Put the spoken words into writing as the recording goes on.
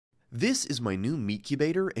This is my new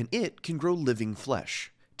meatcubator, and it can grow living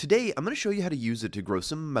flesh. Today, I'm going to show you how to use it to grow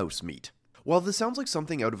some mouse meat. While this sounds like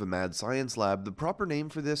something out of a mad science lab, the proper name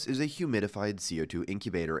for this is a humidified CO2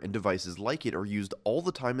 incubator, and devices like it are used all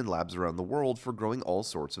the time in labs around the world for growing all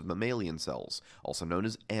sorts of mammalian cells, also known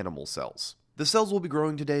as animal cells. The cells we'll be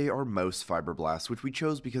growing today are mouse fibroblasts, which we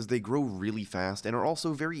chose because they grow really fast and are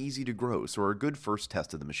also very easy to grow, so are a good first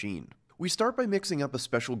test of the machine. We start by mixing up a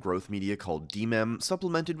special growth media called DMEM,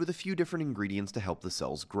 supplemented with a few different ingredients to help the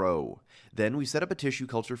cells grow. Then we set up a tissue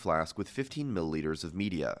culture flask with 15 milliliters of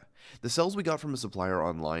media. The cells we got from a supplier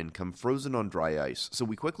online come frozen on dry ice, so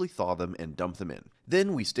we quickly thaw them and dump them in.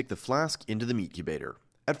 Then we stick the flask into the meatcubator.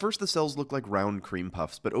 At first the cells look like round cream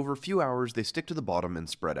puffs, but over a few hours they stick to the bottom and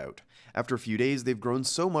spread out. After a few days they've grown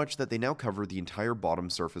so much that they now cover the entire bottom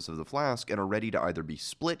surface of the flask and are ready to either be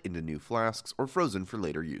split into new flasks or frozen for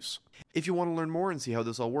later use. If you want to learn more and see how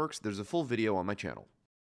this all works, there's a full video on my channel.